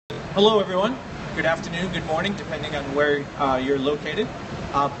Hello everyone, good afternoon, good morning, depending on where you're located.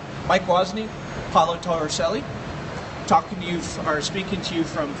 Mike Wozni, Paolo Torricelli, speaking to you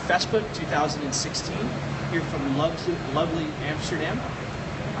from FESPA 2016, here from lovely Amsterdam.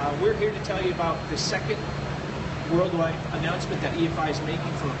 We're here to tell you about the second worldwide announcement that EFI is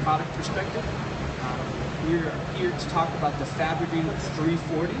making from a product perspective. We're here to talk about the FabriVU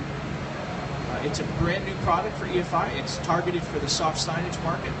 340. It's a brand new product for EFI. It's targeted for the soft signage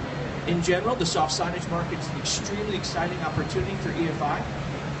market. In general, the soft signage market is an extremely exciting opportunity for EFI.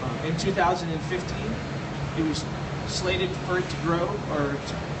 In 2015, it was slated for it to grow,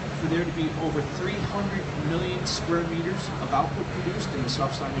 for there to be over 300 million square meters of output produced in the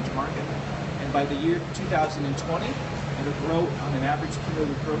soft signage market. And by the year 2020, it'll grow on an average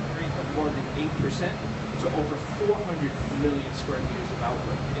cumulative growth rate of more than 8%. To over 400 million square meters of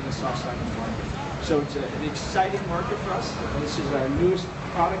output in the soft signage market. So it's an exciting market for us. This is our newest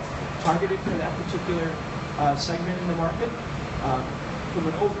product targeted for that particular segment in the market. From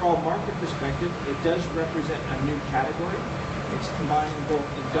an overall market perspective, it does represent a new category. It's combining both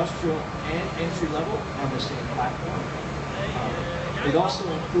industrial and entry level on the same platform. It also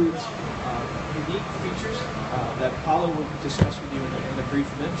includes unique features that Paolo will discuss with you in a brief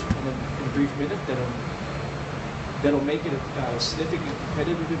minute that'll make it a significant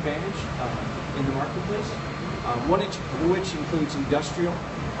competitive advantage in the marketplace. One of which includes industrial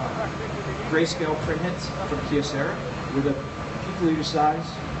grayscale printheads from Kyocera with a picoliter size,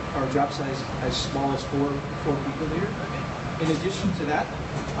 or drop size as small as 4 picoliter. In addition to that,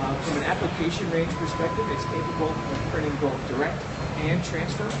 from an application range perspective, it's capable of printing both direct and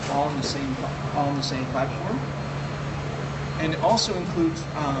transfer, all on the same platform. And it also includes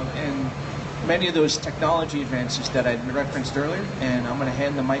many of those technology advances that I referenced earlier, and I'm going to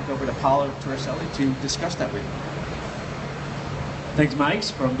hand the mic over to Paolo Torricelli to discuss that with you. Thanks, Mike,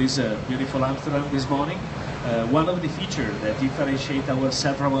 from this beautiful Amsterdam this morning. One of the features that differentiate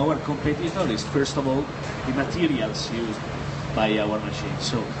ourselves from our competitor is, first of all, the materials used by our machine.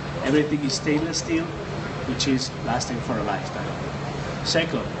 So everything is stainless steel, which is lasting for a lifetime.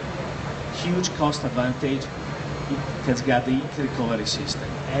 Second, huge cost advantage. It has got the ink recovery system.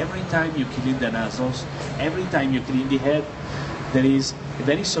 Every time you clean the nozzles, every time you clean the head, there is a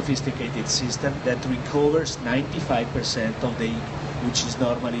very sophisticated system that recovers 95% of the ink, which is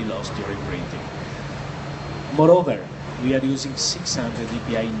normally lost during printing. Moreover, we are using 600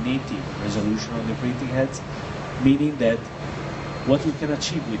 dpi native resolution on the printing heads, meaning that what we can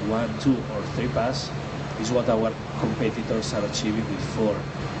achieve with 1, 2, or 3 passes is what our competitors are achieving with 4,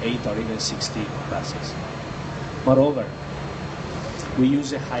 8, or even 16 passes. Moreover, we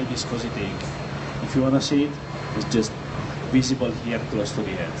use a high viscosity ink. If you want to see it, it's just visible here close to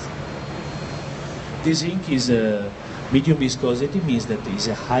the head. This ink is a medium viscosity, means that it is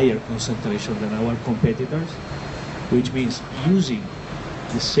a higher concentration than our competitors, which means using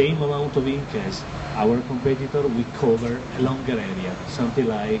the same amount of ink as our competitor, we cover a longer area, something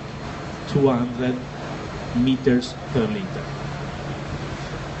like 200 meters per liter.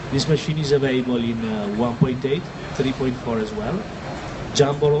 This machine is available in 1.8, 3.4 as well,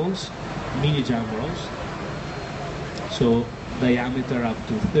 jumbo rolls, mini jumbo rolls, so diameter up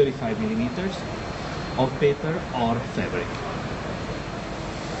to 35 millimeters of paper or fabric.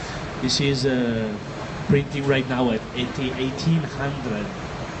 This is printing right now at 1800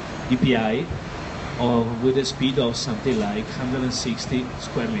 dpi with a speed of something like 160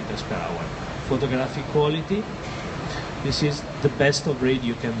 square meters per hour. Photographic quality. This is the best of breed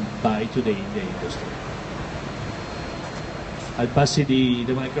you can buy today in the industry. I'll pass the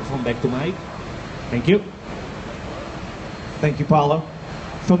microphone back to Mike. Thank you. Thank you, Paolo.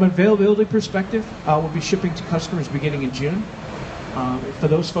 From an availability perspective, we'll be shipping to customers beginning in June. For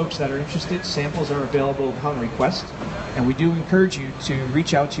those folks that are interested, samples are available upon request. And we do encourage you to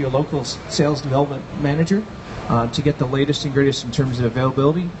reach out to your local sales development manager to get the latest and greatest in terms of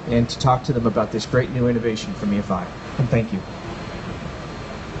availability and to talk to them about this great new innovation from EFI. And thank you.